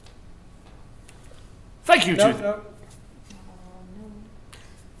Thank you to... No.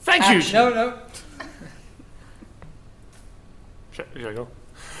 Thank you. No. Should I go?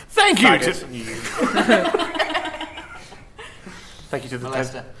 Thank you to... Thank you to the...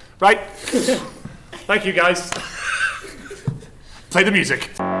 Molester. Right. Thank you, guys. Play the music.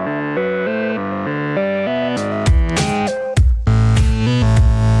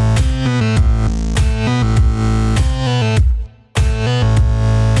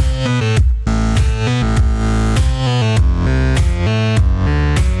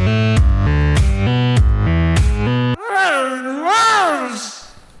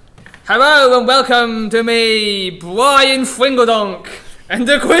 Hello and welcome to me, Brian Fringodonk, and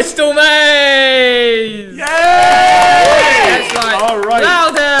the Crystal Maze! Yay! That's right. All right.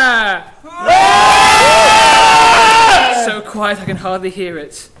 Louder! So quiet I can hardly hear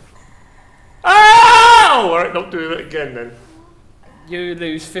it. Oh! Alright, don't do it again then. You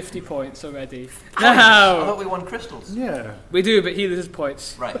lose 50 points already. I No! thought we won crystals. Yeah. We do, but he loses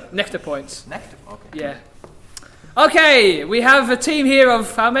points. Right. Nectar points. Nectar. Okay. Yeah. Okay, we have a team here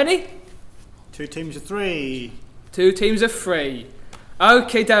of how many? 2 teams of 3. 2 teams of 3.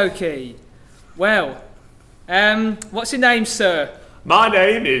 Okie dokie. Well, what's your name, sir? My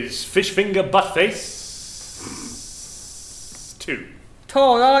name is Fishfinger Buttface 2.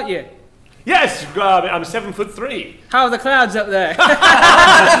 Tall, aren't you? Yes, I'm 7'3". How are the clouds up there?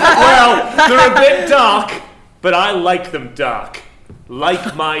 Well, they're a bit dark, but I like them dark.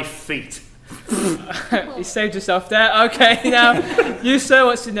 Like my feet. You saved yourself there. Okay, now, you, sir,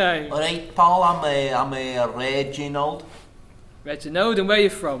 what's your name? Alright, pal, I'm a Reginald. Reginald, and where are you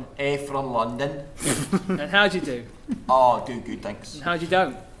from? From London. And how'd you do? Oh, do good, thanks. And how'd you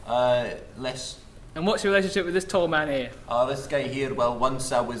don't? Less. And what's your relationship with this tall man here? This guy here, well,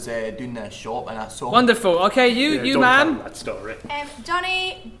 once I was doing a shop and I saw him. Wonderful. Okay, you Don't ma'am. tell that story.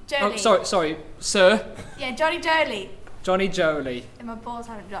 Johnny Jolie. Oh, sorry, sir. Yeah, Johnny Jolie. Johnny Jolie. And my balls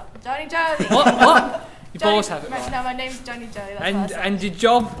haven't dropped. Johnny Jolie. What? Your Johnny, balls haven't. Right. No, my name's Johnny Jolie. That's what I And said. and your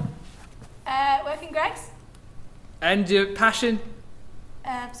job Working Greg's. and your passion.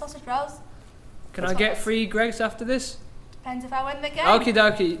 Sausage rolls. Can I get 3 Gregs after this? Depends if I win the game. Okie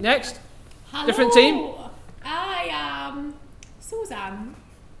dokie. Next. Hello. Different team? I am Suzanne.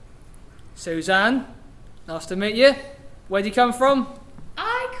 Suzanne. Nice to meet you. Where do you come from?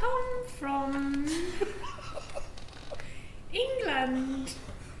 I come from England.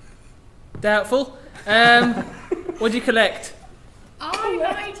 Doubtful. What do you collect? I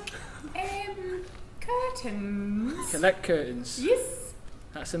like curtains. Collect curtains. Yes.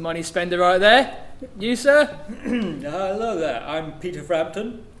 That's a money spender right there. You, sir? Hello there, I'm Peter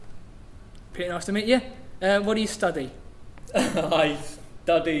Frampton. Pretty nice to meet you. What do you study? I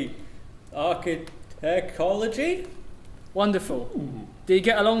study architectology. Wonderful. Do you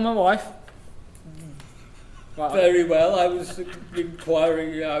get along with my wife? Right. Very well, I was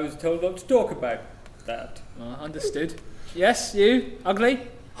inquiring, I was told not to talk about that. Understood. Yes, you? Ugly?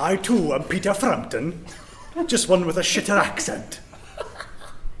 I too am Peter Frampton. Just one with a shitter accent.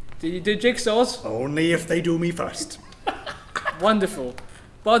 Do you do jigsaws? Only if they do me first. Wonderful.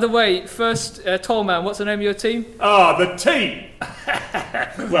 By the way, first, tall man, what's the name of your team? The team.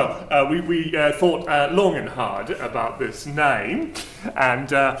 Well, we thought long and hard about this name, and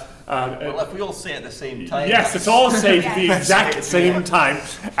Well, if we all say it at the same time. yes, it's all said at the exact same time,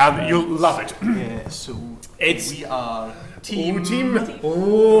 and you'll love it. Yeah, so we are Team Wimpty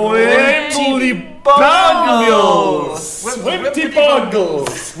Bungles! Wimpty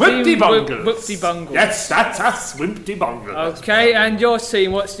Bungles! Wimpty Bungles! Wimpty Bungles. Yes, that's us, Wimpty Bungles. Okay, and your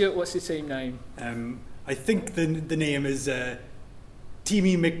team, what's your team name? I think the name is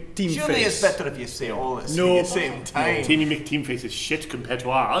Teamy McTeamface. Surely it's better if you say it all at the same time. Teamy McTeamface is shit compared to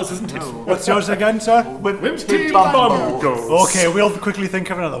ours, isn't it? What's yours again, sir? Wimpty Bungles! Okay, we'll quickly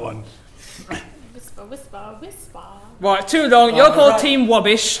think of another one. Whisper, whisper, whisper. Right, too long. You're called Team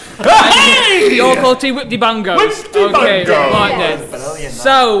Wobbish. Hey! You're called Team Whipty Bungos. Whipty Okay, Bungos. right then. Brilliant.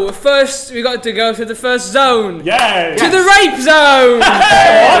 So, first we got to go to the first zone. Yay! To the rape zone!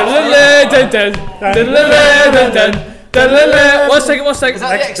 One second. Is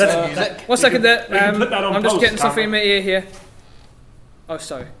that the X-Men music? 1 second there. we can put that on I'm just post, getting something in can't my ear here. Oh,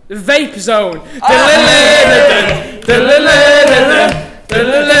 sorry. The vape zone.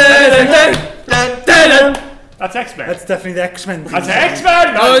 That's X-Men. That's definitely the X-Men. That's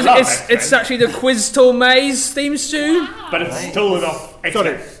X-Men! Oh, I love it's X-Men. actually the Quiztal Maze theme tune. But it's stolen off Sorry,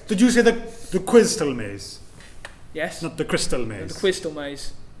 X-Men. did you say the Quiztal Maze? Yes. Not the Crystal Maze. The Quiztal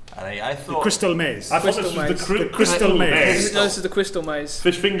Maze. Alright, I The thought. Crystal Maze. I thought this Crystal was Maze. the The Crystal Crystal Maze. Maze. No, this is the Crystal Maze.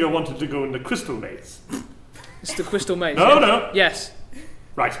 Fishfinger wanted to go in the Crystal Maze. It's the Crystal Maze. No, yeah. no. Yes.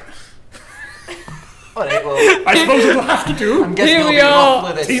 Right. Alright, well, I suppose it'll have to do. I'm guessing Here it'll we be are.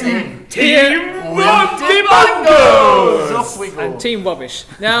 roughly the Team same. Wonky Bongos! Bongos! Off we go. And Team Rubbish.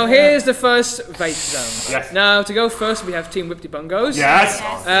 Now here's the first vape zone. Yes. Now to go first, we have Team Whipty Bungos. Yes.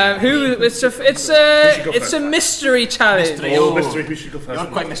 It's go a first? mystery challenge. Mystery. Oh, mystery. Who should go 1st? You're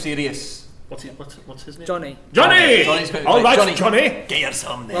quite mysterious. What's his name? Johnny. Johnny. Johnny's got- All right, Johnny. Johnny. Get your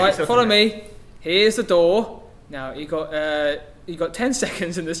some there. Right, follow me. Here's the door. Now you got 10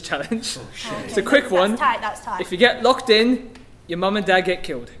 seconds in this challenge. It's a quick one. That's tight. If you get locked in, your mum and dad get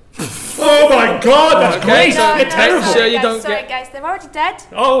killed. Oh my God, that's Okay, great. so It's terrible. sure you don't sorry get. guys, they're already dead.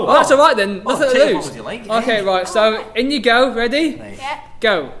 Oh, Oh, that's all right then. Oh, Nothing to take it lose. as you like. Okay, right. So in you go. Ready? Right. Yeah.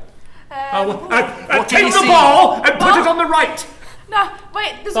 Go. What take can you the see? ball and put it on the right. No,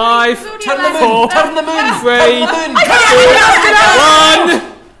 wait. There's Five, only Turn the left. moon. Turn the moon. Three. Turn the moon.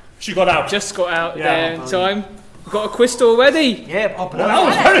 One. She got out. Just got out Yeah. there in time. We've got a crystal already. Yeah, Well, that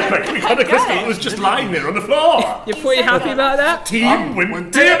was very quick. We got a crystal. It was just lying there on the floor. You're pretty happy about that? Team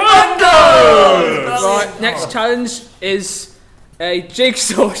Winty Bongos. Right. Next challenge is a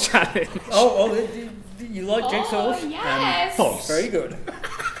jigsaw challenge. Oh, you like jigsaws? Oh, yes. False. Very good.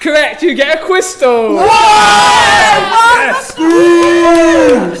 Correct. You get a crystal. Yes.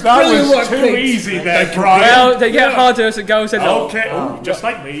 That Brilliant was work, too Pete. easy there, Brian. Well, they get harder as it goes along. Okay. Oh, just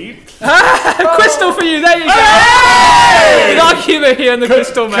like me. A crystal for you. There you go. Good argument here on the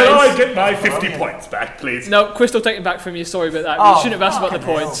crystal, Can I mate. get my 50 points back, please? No, crystal taken back from you. Sorry about that. Oh, You shouldn't have asked about the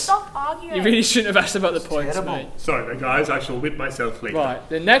fucking hell. points. Stop arguing. You really shouldn't have asked about the points, terrible. mate. Sorry, then, guys. I shall whip myself later. Right.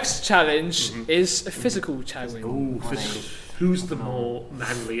 The next challenge is a physical challenge. Ooh, physical. Who's the more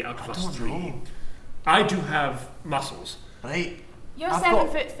manly out of us three? I do have muscles. Right. You're I've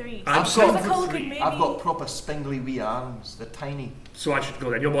 7'3". I'm So the 7'3". colour could maybe- I've got proper spindly wee arms. They're tiny. So I should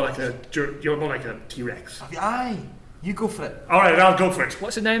go then. You're more like a T-Rex. Aye. You go for it. All right, I'll go for it.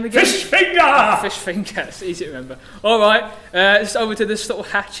 What's the name again? Fish finger. Fish finger. It's easy to remember. All right. Just over to this little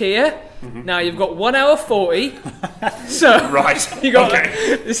hatch here. Now you've got 1 hour 40. So Right. you got.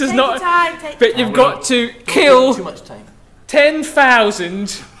 Okay. This is Take not. your time, take But your you've will. got to Too kill much time.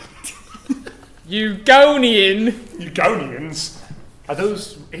 10,000 Ugonian Ugonians. Are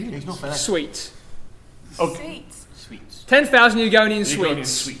those He's aliens? not finished. sweets. Okay. Sweets. Sweets. 10,000 Ugonian Ugonian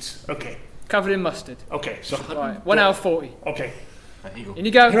sweets sweets. Okay. covered in mustard. Okay. So. Right. 1 hour 40. Okay. Right, here you go. In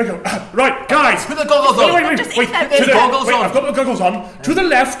you go. Here we go. Right, guys. Put the goggles Wait, on. wait, wait, Just wait. eat them. To the, Goggles wait, on. I've got the goggles on. To the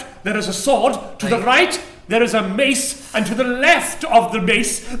left, there is a sword. To the right, there is a mace. And to the left of the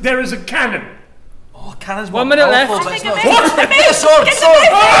mace, there is a cannon. Oh, cannons. 1 minute left. But I it's think not. a What? mace. Get a sword. Sword.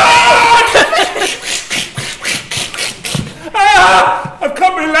 Ah! I've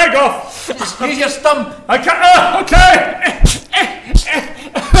cut my leg off. Use your stump. I can't. Okay.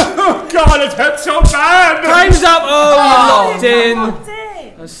 Oh God, it hurts so bad. Time's up. Oh, you locked in. Locked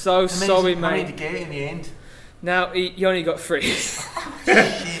in. I'm so sorry, How many mate. did you get in the end? Now you only got 3.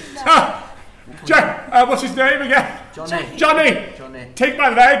 What's his name again? Johnny. Johnny. Take my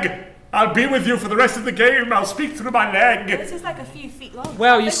leg. I'll be with you for the rest of the game. I'll speak through my leg. This is like a few feet long.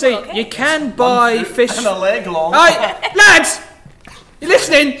 Well, I you think see, we're okay. you can buy fish. And a leg long. Right, lads, you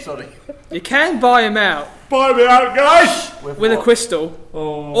listening? Sorry. You can buy them out Buy me out, guys. with a what? crystal,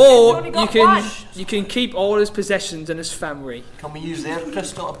 Oh. or only you got can one. you can keep all his possessions and his family. Can we use their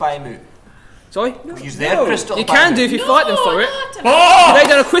crystal to buy him out? Sorry, Can we use their crystal you to buy can him do out? if you fight them for it. Oh! They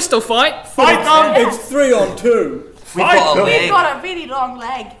done a crystal fight. Fight them. It's 3 on 2. We've got a We've leg. We've got a really long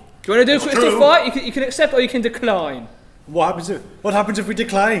leg. Do you want to do a crystal true. fight? You can accept or you can decline. What happens if we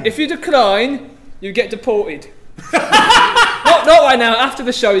decline? If you decline, you get deported. not right now. After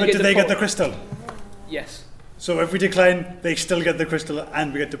the show, you But get do deported. they get the crystal? Yes, So if we decline, they still get the crystal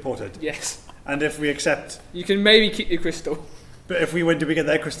and we get deported. yes. And if we accept, You can maybe keep your crystal. but if we win, do we get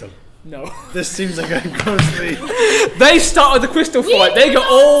their crystal? No. This seems like a ghostly. They started the crystal fight. They got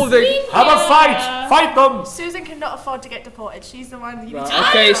all the. Have a fight. Fight them. Susan cannot afford to get deported. She's the one you need to. Right,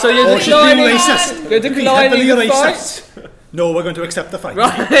 okay, so you're Oh, she's being declining. racist. You're declining Heavily the racist. fight. No, we're going to accept the fight.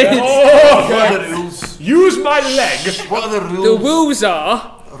 Right. Oh, What are the rules? use my leg. What are the The rules? rules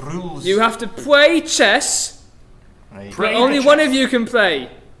are Rules. you have to play chess, Right. but only one of you can play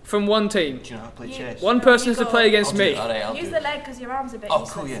from one team. Do you know how to play chess? One person has to play against me. Alright, I'll Use do the it. leg because your arms are a bit Oh,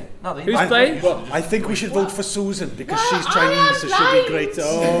 useless. cool, yeah. No, they Who's I- playing? I think we should vote for Susan because Well, she's I Chinese, so she'll be am great. blind.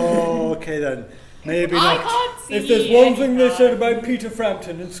 Oh, okay then. Maybe I not. can't see. If there's one thing they said about Peter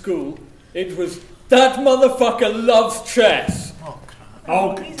Frampton in school, it was that motherfucker loves chess.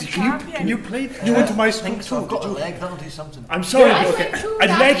 Oh, He's a can champion. you play? You went to my I school think so. too, I've got did a you? leg. That'll do something. I'm sorry, Yeah, but I went to a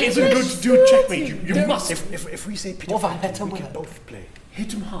that leg isn't good English to do checkmate. You school must If we say Peter What if I Frampton, hit him we with can it? both play.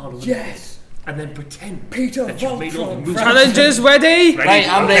 hit him hard with Yes. and then pretend Peter that you've made all the Voltron. moves. Challengers ready? Right,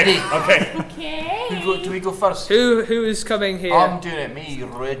 I'm okay. ready. Okay. Okay. Do we go first? Who is coming here? I'm doing it. Me,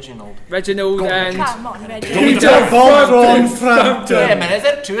 Reginald. Reginald and Come on, Reggie. Peter Voltron Frampton. Wait a minute. Is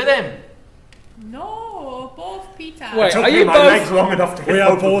there two of them? No, both Peter. Wait, It took are me you my both? legs long enough to We get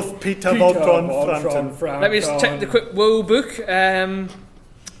are both. both Peter Voltron Frampton. Let me just check the quick rule book.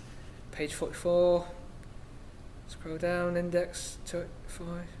 Page 44. Scroll down, index 25.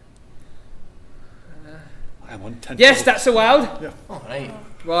 I'm on 10. Yes, that's allowed. Oh, right.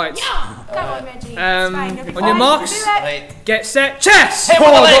 Right. Come on, Reggie. It's Um, fine. You'll be on fine. your You marks. can do it. Right. Get set, chess! Hit with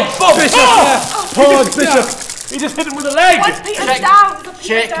the leg. Boom. Paul Bishop. He just hit him with a leg. Once Peter's Check- down, the Peter's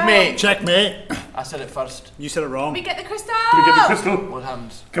Checkmate. Checkmate. I said it first. You said it wrong. We get the crystal. We get the crystal. What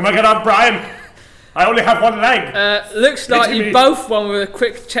happens? Come on, get on, Brian. I only have one leg. Looks like Hit you me. both won with a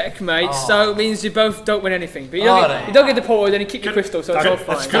quick checkmate, so it means you both don't win anything. But you don't, Alright. you don't get deported and you keep your crystal, so it's all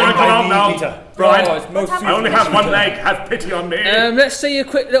fine. Come on, come on now, Peter. Brian. Oh, it's most I only have one leg. Have pity on me. Let's see a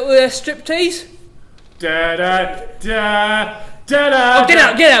quick little striptease. Da da da da da. Oh, get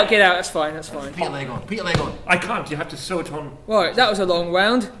out, get out, get out. That's fine, that's fine. Put your leg on. Put your leg on. I can't. You have to sew it on. Right, that was a long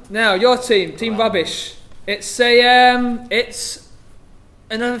round. Now your team, Team Rubbish. It's it's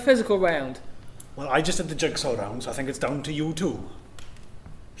another physical round. Well, I just did the jigsaw round, so I think it's down to you two.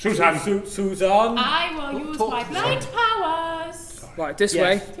 Suzanne. Suzanne. I will use talk my to blind powers. Right, this Yes.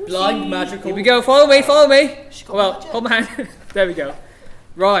 way. Blind magical. Here we go. Follow me, follow me. got Well, magic. hold my hand. There we go.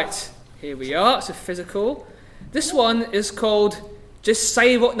 Right, here we are. It's a physical. This one is called Just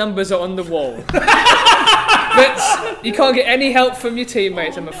Say What Numbers Are on the Wall. But you can't get any help from your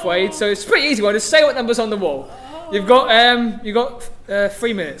teammates, I'm afraid. So it's a pretty easy one. Just say what numbers on the wall. You've got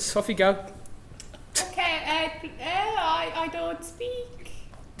 3 minutes. Off you go. Okay, I don't speak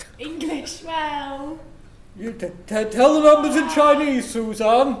English well. You tell the numbers in Chinese,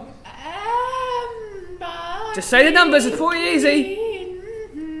 Suzanne. Just say the numbers. It's pretty easy.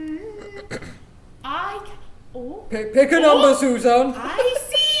 Pick a number, Suzanne. I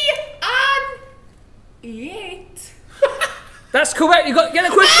see an 8. That's correct. You got get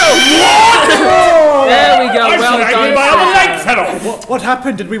a crystal. There we go. I'm Well sorry, my other done. leg fell off. What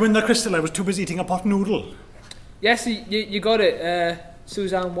happened? Did we win the crystal? I was too busy eating a pot noodle. Yes, you got it.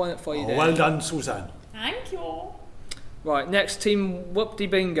 Suzanne won it for you Oh, there. well done, Suzanne. Thank you. Right, next team Whoopty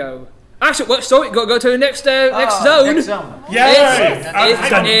Bingo. Actually, what? Sorry, got to go to the next next zone. Next zone. Yay!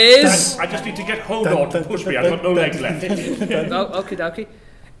 It is. I just need to get hold on to push me. I've got no legs left. Oh, okay, dokie.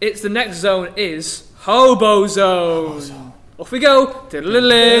 It's the next zone is Hobo Zone. Off we go.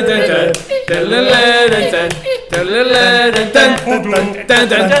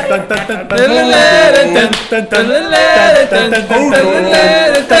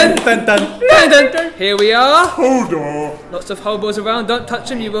 Here we are. Hold on. Lots of hobos around. Don't touch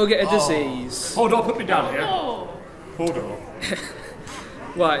them, you will get a disease. Hold on, put me down here. Oh, Hold on.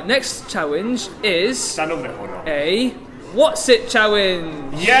 Right, next challenge is Stand on there, hold on. a What's It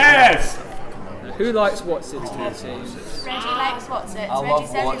challenge. Yes! Who likes What's It to your team? Reggie likes what's it. I Reggie love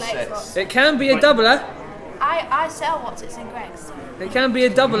says he what's likes it. what's It can be a doubler. I sell what's it's in Greg's. It can be a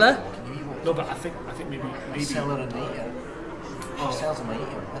doubler. No, but I think maybe Sell her an eater. She sells them an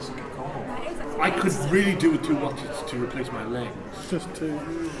eater. That's a good combo. I could really do with 2 watches to replace my legs. Just two.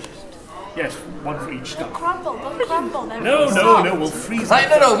 Yes, one for each They'll stuff. crumble, they'll crumble. They're No, really no, soft. no, we'll freeze Right,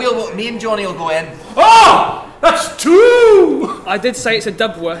 them. no, me and Johnny will go in. Ah! That's 2! I did say it's a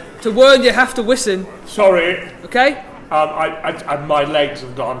doubler. To warn you, have to listen. Sorry, Okay? my legs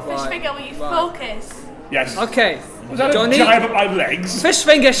have gone. Fish finger, will you focus? Yes. Okay. Was that Johnny? a jibe at my legs? Fish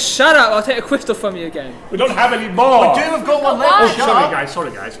finger, shut up. I'll take a crystal from you again. We don't have any more. Dude, we've got one Got left. one. Shut Sorry, up. guys.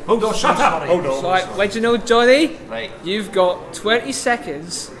 Hold on, shut up. Sorry. Hold on. Right, Reginald, Johnny, Right. you've got 20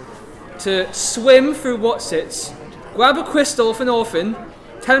 seconds to swim through Whatsits, grab a crystal off an orphan,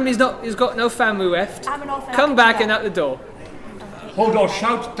 tell him he's got no family left, I'm an orphan. come back and out the door. Hold on,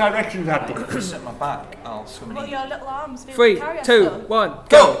 shout directions at them. Just sit my back. I'll swim Well, in. your little arms. be able to 3, carry us 2, still. 1,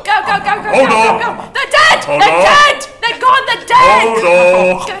 Go! Go, go, go, go, Hold go, on. go, go. They're dead! Hold they're on. dead! They're gone, they're dead! Hold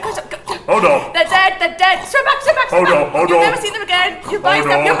on. Go, go, go, go. Hold on. They're dead, they're dead. Swim back, swim back, swim Hold back. on, hold You'll on. never see them again. You buy Hold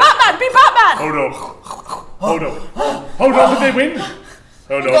them. on. You're Batman, be Batman! Hold on. Hold on. Hold on, did they win?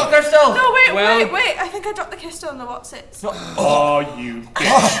 Hold Got on. crystal! No, wait, Well- wait. I think I dropped the crystal on the what's it. Oh, you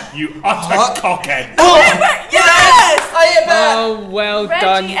bitch. You utter cockhead. Yes! I hit back! Oh, well Reggie,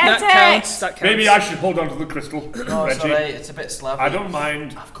 done. That enter counts. That counts. Maybe I should hold on to the crystal, No, it's Reggie. alright. It's a bit slippery. I don't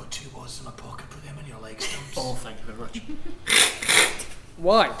mind. I've got 2 watches in my pocket. Put them in your legs. Oh, thank you very much.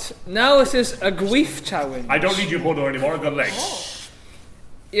 Right, now this is a Gweef challenge. I don't need you to hold on anymore. I've got legs.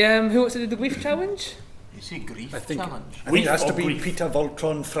 Who wants to do the Gweef challenge? You see grief I think challenge. it has to or be grief? Peter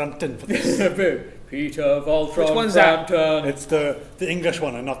Voltron Frampton for this. Peter Voltron Which one's that? Frampton. It's the English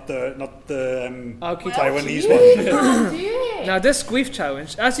one and not the Okay. Taiwanese one. Oh, dear. Now this grief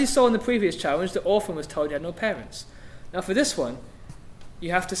challenge, as you saw in the previous challenge, the orphan was told he had no parents. Now for this one,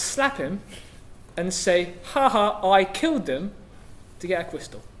 you have to slap him and say, haha, I killed them, to get a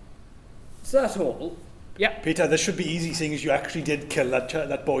crystal. Is that all? Peter, this should be easy, seeing as you actually did kill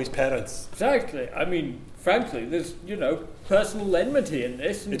that boy's parents. Exactly. I mean, frankly, there's, personal enmity in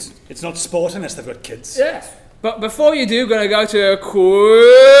this. And It's not sport unless they've got kids. yes. But before you do, going to go to a quick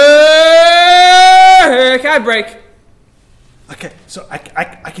ad break. Okay, so I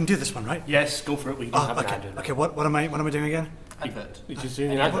can do this one, right? Yes, go for it. We don't have an Okay. ad in. Okay. What am I doing again? Advert. You're just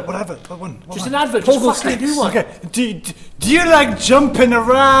doing an advert. What advert? What one? What Just one? an advert. Just fucking do one. Okay. Do you like jumping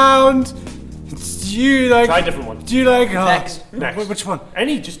around? Do you like? Try a different one. Do you like? Next. Which one?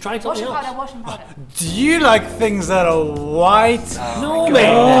 Any, just try something Washing else. powder, washing powder. Do you like things that are white? No,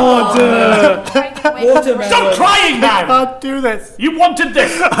 mate. Watermelon. Stop crying, I man! can't do this. You wanted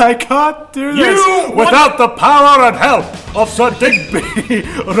this! I can't do You this want- without the power and help of Sir Digby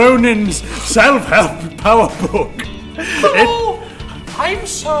Ronin's self-help power book. Hello, I'm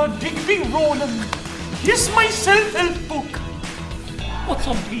Sir Digby Ronan. Here's my self-help book. What's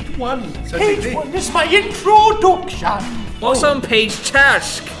on page 1? Page 1 is my introduction. What's on page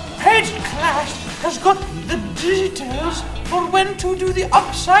task? Page Clash has got the details for when to do the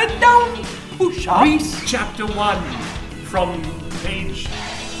upside down push-ups. Read chapter 1 from page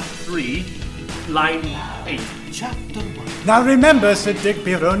 3, line 8. Chapter 1. Now remember, Sir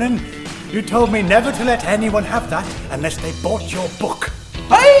Digby Ronin, you told me never to let anyone have that unless they bought your book.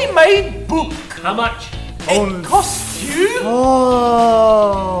 Buy my book. How much? It costs you.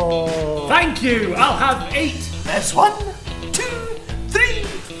 Oh. Thank you! I'll have 8! There's 1, 2, 3,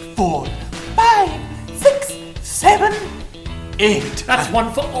 4, 5, 6, 7, 8. That's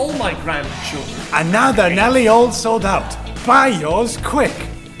one for all my grandchildren. And now they're nearly all sold out. Buy yours quick.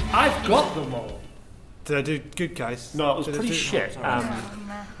 I've got them all. Did I do good, guys? No, it was Did I pretty do- shit.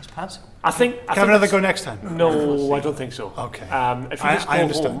 It's pencil. I think... Have another go next time. No, I don't think so. Okay. If you just go I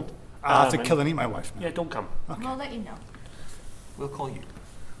understand. home... I'll have to kill and eat my wife now. Yeah, don't come. We'll let you know. We'll call you.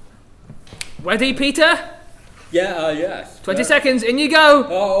 Ready, Peter? Yes. 20 seconds, in you go.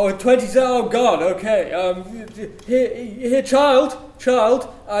 Oh, 20 seconds. Oh, God, okay. Here, child,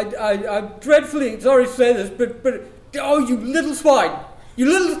 I'm dreadfully sorry to say this, but, oh, you little swine.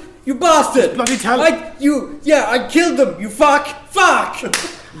 You bastard. Bloody tell him. I killed them, you fuck.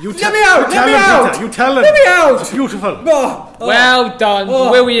 You Let me out, you tell let me him, out. Peter, you tell him. Let me out. It's beautiful. Oh, Well done, Oh.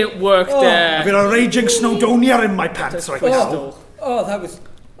 brilliant work I've there. got a raging snowdonia in my pants right now. that was,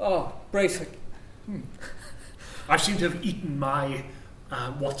 bracing. I seem to have eaten my...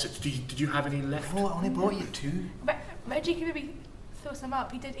 what's it? Did you have any left? Oh, I only brought you 2. Reggie can maybe throw some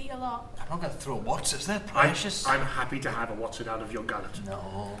up. He did eat a lot. I'm not going to throw what's it. They're precious. I'm happy to have a what's it out of your gullet.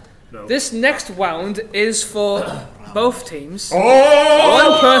 No. This next round is for both teams. Oh!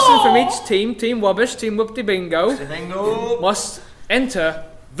 One person from each team, Team Wobbish, Team Whoopty Bingo, Bingo. must enter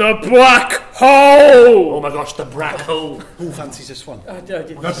the black hole. Oh my gosh, the black hole. Who fancies this one?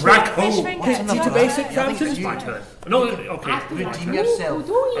 The black Fish hole. finger. What's in the Teacher black? Basic, I think Frampton? it's My you. turn. No, okay. Redeem yourself.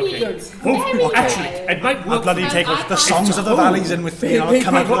 Actually, it might I'll work. bloody take the songs of the valleys in with me and I'll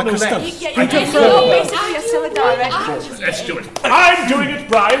come out like a stump. Yeah, basically a silly direction. Let's do it. I'm doing it,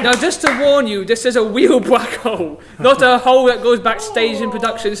 Brian. Now, just to warn you, this is a real black hole, not a hole that goes backstage in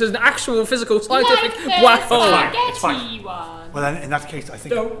production. This is an actual, physical, scientific black hole. It's fine. Spaghetti one. Well, then, in that case, I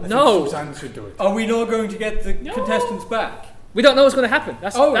think No. Suzanne should do it. Are we not going to get the contestants back? We don't know what's going to happen.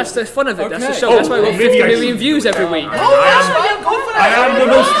 That's the fun of it. That's the Okay. show. That's why we Oh, have 50 maybe I million should views do it. every week. Go for I am the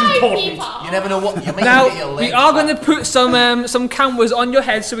most Hi, important. people. You never know what you might Now, get your we legs are back. going to put some cameras on your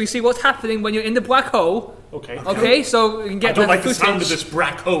head so we see what's happening when you're in the black hole. Okay. Okay, so we can I get don't the like the footage. sound of this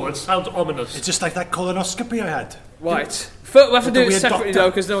black hole. It sounds ominous. It's just like that colonoscopy I had. Right. We'll have to With do the it weird separately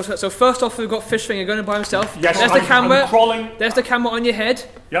doctor. though, because so first off we've got Fishfinger going by himself. Yes, There's the I'm camera. crawling. There's the camera on your head.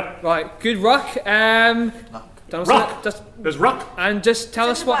 Yep. Right. Good rock. Don't Rock. just There's rock. and just tell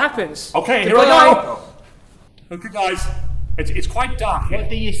us what happens. Okay, here Goodbye. I go. Okay, guys. It's quite dark here. What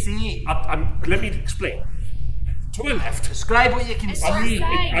do you see? Let me explain. To my left. Describe what you can see.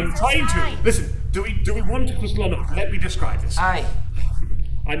 I'm trying to. Listen, do we want a crystal or not? Let me describe this. Aye.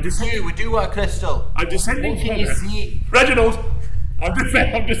 I'm descending. We do want a crystal. I'm descending What can you further. see? Reginald, I'm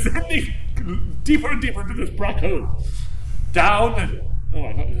descending deeper and deeper into this black hole. Down and oh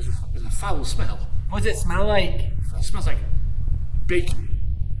my God, there's a foul smell. What does it smell like? It smells like bacon.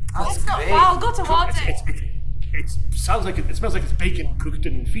 That's It's not great. foul. Go towards it. It sounds like it smells like it's bacon cooked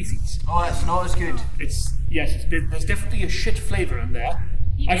in feces. Oh, that's not as good. There's definitely a shit flavour in there.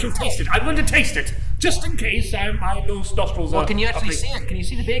 I shall taste it. I'm going to taste it. Just in case my nostrils are... Well, can you actually are see it? Can you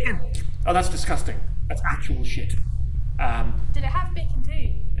see the bacon? Oh, that's disgusting. That's actual shit. Did it have bacon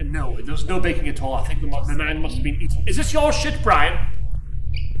too? No, there's no baking at all. I think the man must have been eating... Is this your shit, Brian?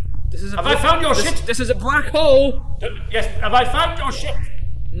 Have I found your shit? This is a black hole. Yes, have I found your shit?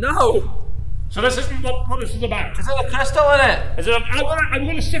 No. So this isn't what this is about. Is there a crystal in it? Is it? I'm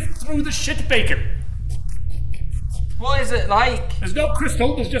going to sift through the shit bacon. What is it like? There's no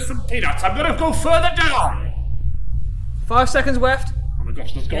crystal, there's just some peanuts. I'm going to go further down. 5 seconds left. Oh my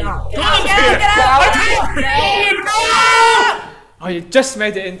gosh, let's go. Get Get out. out! Oh, you just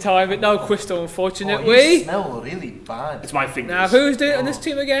made it in time, but no crystal, You unfortunately. smell really bad. It's my fingers. Now, who's doing it on this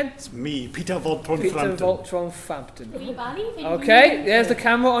team again? It's me, Peter Voltron Peter Frampton. Voltron Frampton. We believe in Okay, there's the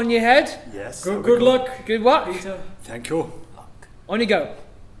camera on your head. Yes. Good luck, Good luck. Peter. Thank you. On you go.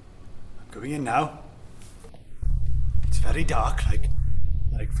 I'm going in now. It's very dark, like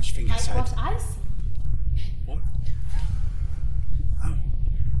Fishfinger Like said. what I see. What? Oh,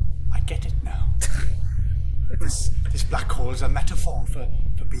 I get it now. This black hole is a metaphor for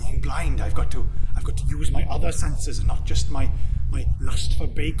being blind. I've got to use my other senses and not just my lust for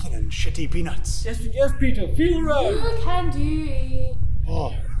bacon and shitty peanuts. Yes, Peter. Feel around. You can do it.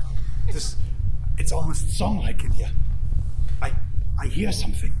 Oh, it's almost song-like in here. I hear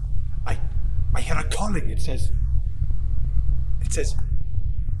something. I hear a calling. It says,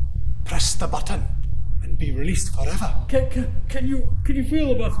 press the button and be released forever. Can you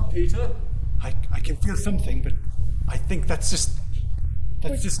feel a button, Peter? I can feel something, but I think that's just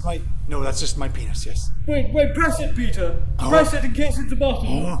my penis, yes. Wait, press it, Peter. Press it in case it's a button.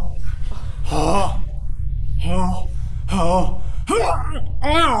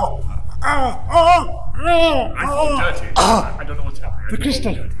 I feel dirty. I don't know what's happening. The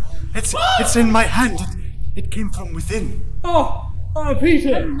crystal. It's in my hand. It came from within. Oh,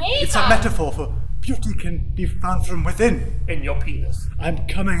 Peter. It's a metaphor for beauty can be found from within. In your penis. I'm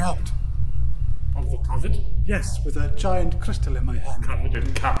coming out. Of the closet. Yes, with a giant crystal in my hand. Covered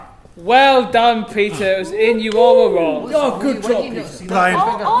in cum. Well done, Peter. It was in, you all were wrong. Oh, good job, Peter. Brian,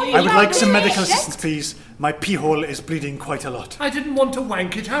 Oh, I would like some you medical shit. assistance, please. My pee hole is bleeding quite a lot. I didn't want to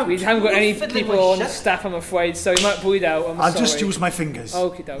wank it out. We haven't got any fiddling people with on shit. staff, I'm afraid, so you might bleed out. I'm I'll sorry. just use my fingers.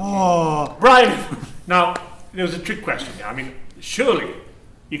 Okie dokie. Oh, Brian, now, there's a trick question here. I mean, surely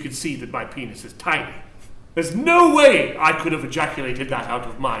you can see that my penis is tiny. There's no way I could have ejaculated that out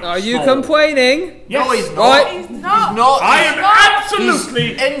of my Are you soul. complaining? Yes. No, he's not. Right. He's not. He's not. I am absolutely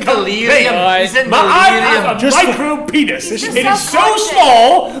He's in delirium. Right. He's in But I have delirium. a micro penis. He's It just is so self-conscious.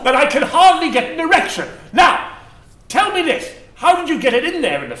 small that I can hardly get an erection. Now, tell me this. How did you get it in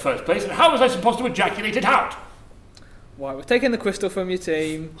there in the first place, and how was I supposed to ejaculate it out? Right, we're taking the crystal from your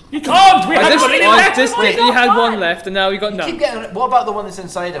team. You can't! We have got any left! You had one left, and now you got Keep none. getting. What about the one that's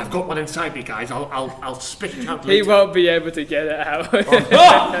inside him? I've got one inside me, guys. I'll spit it out He later. won't be able to get it out. Oh,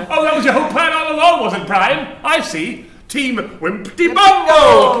 that was your whole plan all along, was it, Brian? I see. Team Wimpty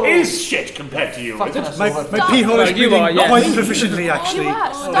Bongo is shit compared to you. Fucking Is it? us my over. pee hole is Well, you bleeding are, yeah. quite proficiently, actually. are.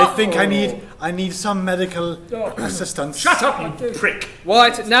 I Stop. think I need some medical assistance. Shut up, you prick.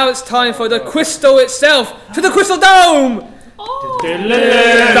 Right, now it's time for the crystal itself. To the Crystal Dome!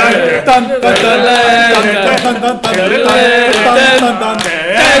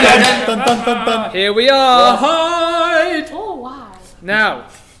 Here we are. Oh, wow. Now,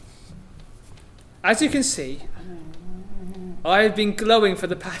 as you can see, I have been glowing for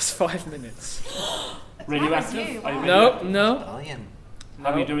the past 5 minutes. Radioactive? Are you No, no, Brilliant.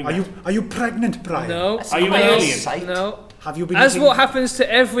 How are you doing Are you pregnant, Brian? no, Are you an no, alien? Sight. no. Have you been As eating- what happens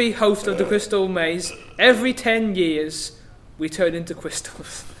to every host of the Crystal Maze, every 10 years, we turn into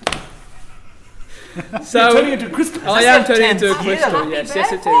crystals. You're So, turning into crystal. I am the turning into a 10th year? crystal, Happy yes,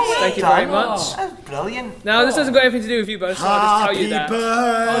 yes it is. birthday. Thank you very Done. much. That's brilliant. Now, this hasn't got anything to do with you, but I just wanted to tell you Happy that.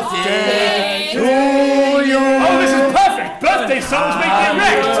 birthday to you. Oh, this is perfect. Birthday songs make me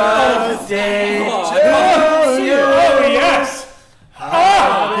erect. Birthday Oh, yes.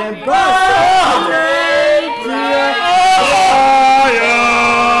 Happy birthday to you.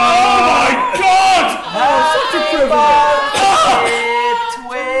 Oh, my God. Such a privilege.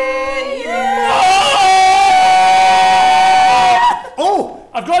 Oh,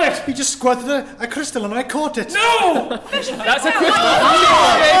 I've got it. he just squirted a crystal and I caught it. No. That's a crystal.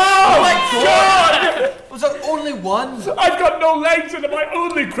 Oh, my God. Was there only one? I've got no legs and my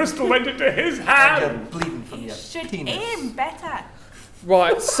only crystal went into his You're hand. bleeding from your Should penis. aim better.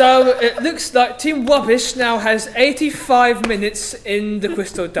 Right, so it looks like Team Rubbish now has 85 minutes in the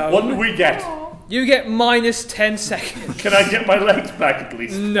Crystal Dome. What do we get? You get minus 10 seconds. Can I get my legs back at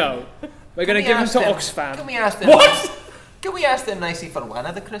least? No. We're going to Can give we them to ask them- Can Oxfam. we ask them? What? Can we ask them nicely for one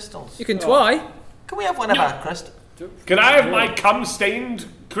of the crystals? You can try. Can we have one of our crystal? Can I have my cum-stained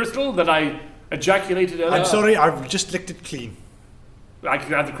crystal that I ejaculated earlier? I'm sorry, I've just licked it clean. I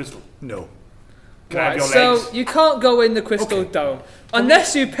can have the crystal. No. Can I have your so legs? you can't go in the crystal dome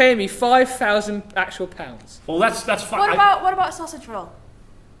unless you pay me 5,000 actual pounds. Well, that's fine. What about a sausage roll?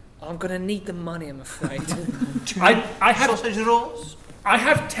 I'm gonna need the money, I'm afraid. I have Sausage rolls? I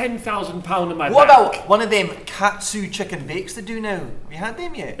have £10,000 in my What bank. about one of them katsu chicken bakes they do now? Have you had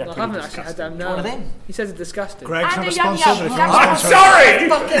them yet? Yeah, I pretty haven't actually had disgusting. them. One of No. them. He says it's disgusting. Greg's And not a a yum sponsor. yum. If you Yum want to I'm sponsor, sorry!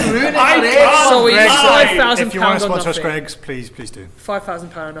 Fucking ruin it I for can't So we need Greg, £5,000 if you want to on sponsor us, nothing. Greg's, please do.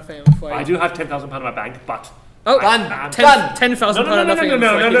 £5,000 on nothing, I'm afraid. I do have £10,000 in my bank, but Oh, Done. £10,000 no, on nothing. no, I'm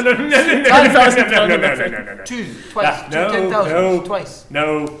no, afraid. no, no, no, no, no, no, £10,000 Two, twice. No, Two 10,000. no. Twice.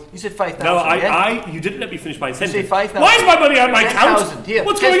 no. You said 5,000. No, yeah? you didn't let me finish my You say sentence. 5,000. Why is my money on my account? 10,000. Here.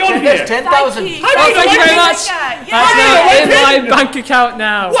 What's Just- going on just here? 10,000. Thank you. Oh, thank you very much. Yeah. That's I now in my bank account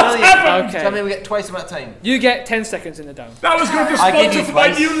now. What's happened? Tell me Okay. we get twice the amount of time. You get 10 seconds in the dome. That was going to I gave sponsor you for my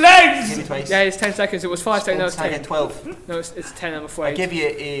twice. new Give me legs. twice. Yeah, it's 10 seconds. It was 5 seconds. No, it's Can I 10. get 12? No, it's 10, I'm I afraid. give you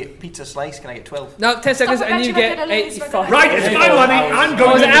a pizza slice. Can I get 12? No, 10 seconds Stop and you forgetting get regular leaves, 85. Right, it's my money. I'm Oh,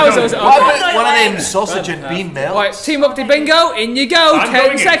 going was to it ours? Or was the it dome. What okay. about one of them sausage and bean melts? Right, team up the bingo. In you go. I'm 10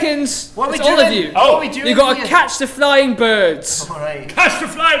 going in. seconds. What are we It's all of doing? you. What are we doing You got to here? catch the flying birds. Alright. Catch the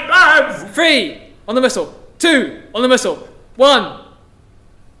flying birds. 3 on the whistle. 2 on the whistle. 1.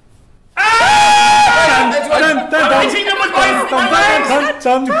 I'm hitting them with my legs.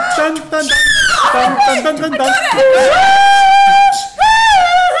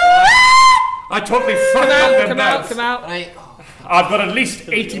 I totally fucked up them Come out, birds. come out. Right. I've got at least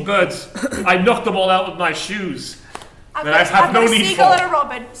 80 birds. I knocked them all out with my shoes. I've That I got, have I've no got a need seagull for. and a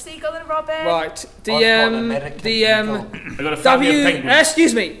robin. Seagull and a robin. Right. I've got American I got a family of penguins.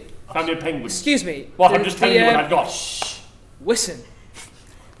 Excuse me. Family of penguins. Excuse me. What? I'm just telling you what I've got. Listen.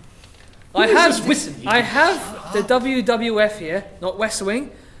 is this Wisson? I have the WWF here, not West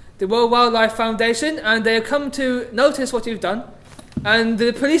Wing, the World Wildlife Foundation, and they have come to notice what you've done. And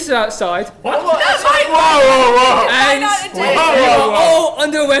the police are outside, What? Whoa, whoa, whoa. and not do you it. are all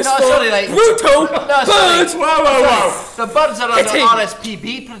under arrest No, for sorry, like- brutal sorry. bird. Whoa, whoa, whoa. The birds are under Hitting.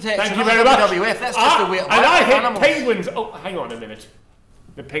 RSPB protection. Thank you not very much. WWF. That's just the way it works. And I with hate animals. penguins. Oh, hang on a minute.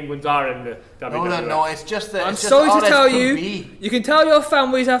 The penguins are in the WWF. No. It's just that. I'm it's just sorry to tell RSPB. you can tell your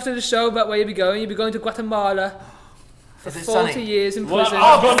families after the show about where you'll be going. You'll be going to Guatemala for Is it 40 sunny? years in Well, prison.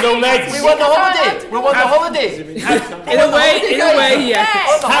 I've got no legs. We want the holiday. We want the holiday. In a way, yeah.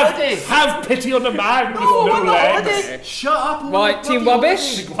 On the holiday. Have pity on the man with Oh, no on the legs. holiday. Shut up. on Right, the Team bloody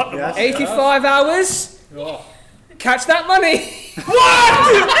Rubbish. What the- Yes. 85 hours. Catch that money.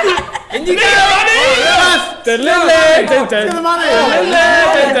 What? And you Get get money! Dun, dun, dun, dun, dun. Get the money! Dun,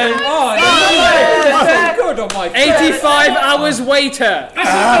 dun, dun. Oh, good on my 85 hours waiter.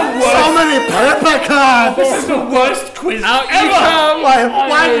 So many paper cards! This is the worst quiz Out you ever. come.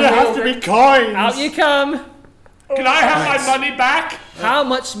 Why do there have to be coins? Out you come. Can I have my money back? How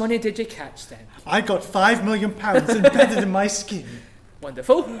much money did you catch then? I got £5 million embedded in my skin.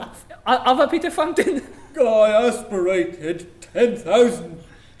 Wonderful. Other Peter Frampton. I aspirated $10,000.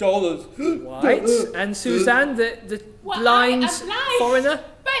 Right. And Suzanne, the Well, blind I applied, foreigner.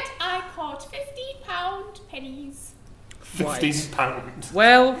 But I caught £15 pennies. £15.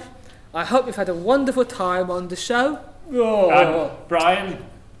 Well, I hope you've had a wonderful time on the show. Brian,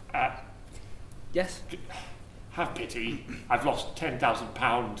 Yes. have pity. I've lost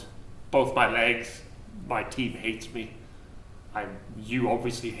 £10,000. Both my legs. My team hates me. You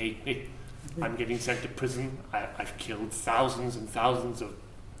obviously hate me. I'm getting sent to prison. I've killed thousands and thousands of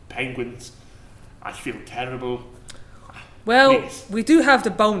penguins. I feel terrible. Well, Please. we do have the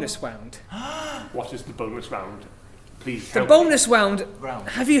bonus round. What is the bonus round? Please The help bonus round. Round.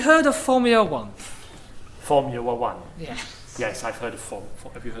 Have you heard of Formula One? me. Formula One. Yeah. Yes, I've heard of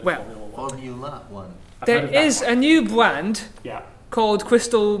have you heard Well, of Formula One? Formula One. I've There heard of that is one. a new brand Yeah, called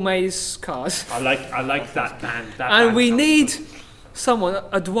Crystal Maze Cars, I like that band. That and band we sounds need good. someone,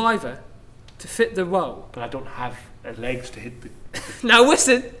 a driver, to fit the role. But I don't have legs to hit Now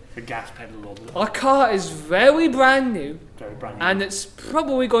listen, the gas pedal on the our car is very brand new, very brand new. and it's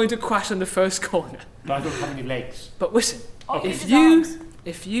probably going to crash on the first corner. But I don't have any legs. But listen, Oh, if his you arms.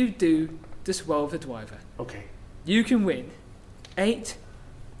 if you do this role of the driver, Okay. you can win 8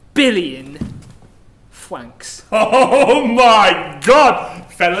 billion francs. Oh my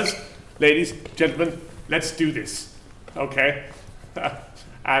God, fellas, ladies, gentlemen, let's do this. Okay.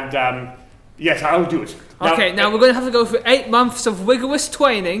 And yes, I'll do it. Okay, now we're going to have to go through 8 months of rigorous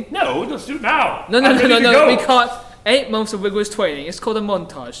training. No, let's do it now. No, I'm ready to go. we can't. 8 months of rigorous training. It's called a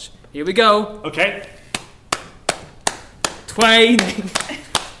montage. Here we go. Okay. Training.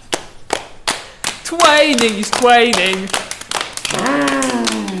 Twaining, he's twaining.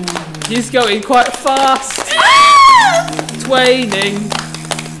 He's going quite fast. Twaining.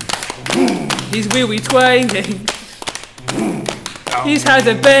 He's wee twaining. He's had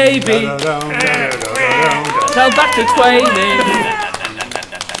a baby. Now back to twaining.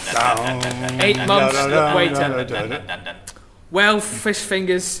 8 months later. Well, Fish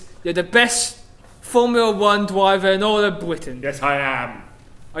Fingers, you're the best Formula 1 driver in all of Britain. Yes, I am.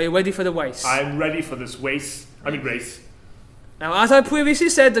 Are you ready for the race? I'm ready for this race. Now, as I previously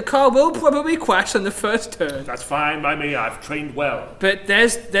said, the car will probably crash on the first turn. That's fine by me. I've trained well. But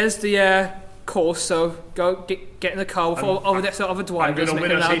there's the course, so go get in the car with all the next other drivers. I'm going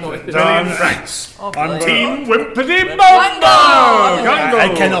to win a seat for noise. £1 francs. I'm Team Wimpity Bongo!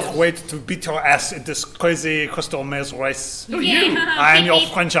 I cannot wait to beat your ass in this crazy Crystal Maze race. Who are you? I am your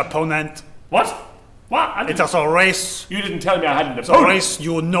French opponent. What? What? It is a race. You didn't tell me I had an It's a opponent. race,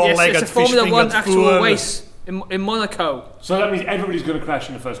 you Yes, no-legged it's a Formula 1 fish-fingered actual fool. race in Monaco. So that means everybody's going to crash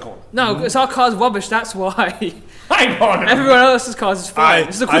in the first corner. No, it's our car's rubbish, that's why. Hang on. Everyone else's car's is fine.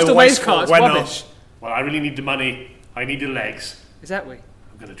 This is a Crystal Maze car, it's rubbish. Well, I really need the money. I need the legs. Exactly.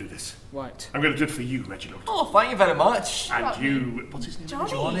 I'm going to do this. Right. I'm going to do it for you, Reginald. Oh, thank you very much. And you... What's his name?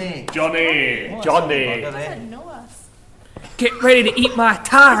 Johnny. Johnny. Johnny. Doesn't know us. Get ready to eat my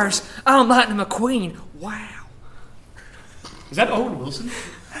tires. I'm Lightning McQueen. Wow. Is that Owen Wilson?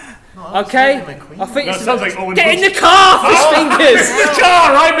 Okay. I think No, it it's sounds like Owen Get in Wilson. the car, Fish Fingers. The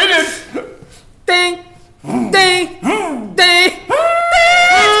car, I'm in it! Ding. Ding. Ding.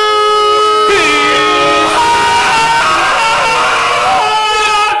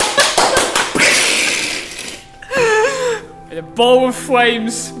 In a ball of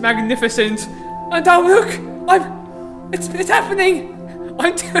flames, magnificent. And oh look, it's happening.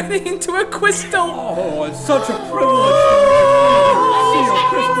 I'm turning into a crystal. Oh, it's such a privilege to see your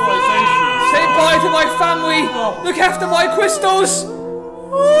crystallization. Say bye to my family. Look after my crystals.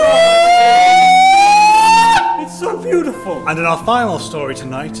 It's so beautiful. And in our final story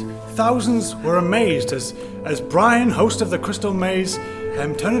tonight, thousands were amazed as Brian, host of the Crystal Maze,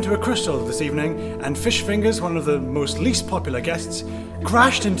 turned into a crystal this evening, and Fish Fingers, one of the most least popular guests,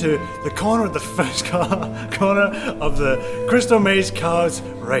 crashed into the corner of the first corner of the Crystal Maze Cars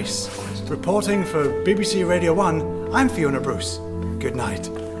race. Reporting for BBC Radio 1, I'm Fiona Bruce. Good night.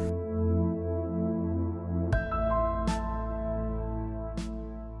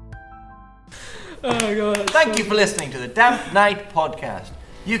 Oh god. Thank you for listening to the Damp Night Podcast.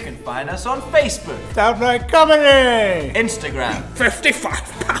 You can find us on Facebook, Downright Comedy! Instagram, £55.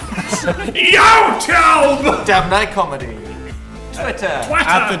 YouTube! Damp Night Comedy, Twitter,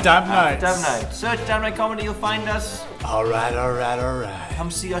 At the Damn Nights. Damp Night. Search Damp Night Comedy, you'll find us. Alright. Come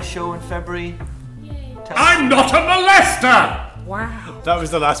see our show in February. I'm not a molester! Wow. That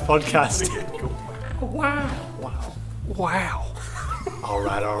was the last podcast. Wow. Wow.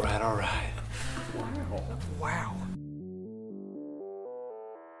 Alright. Wow.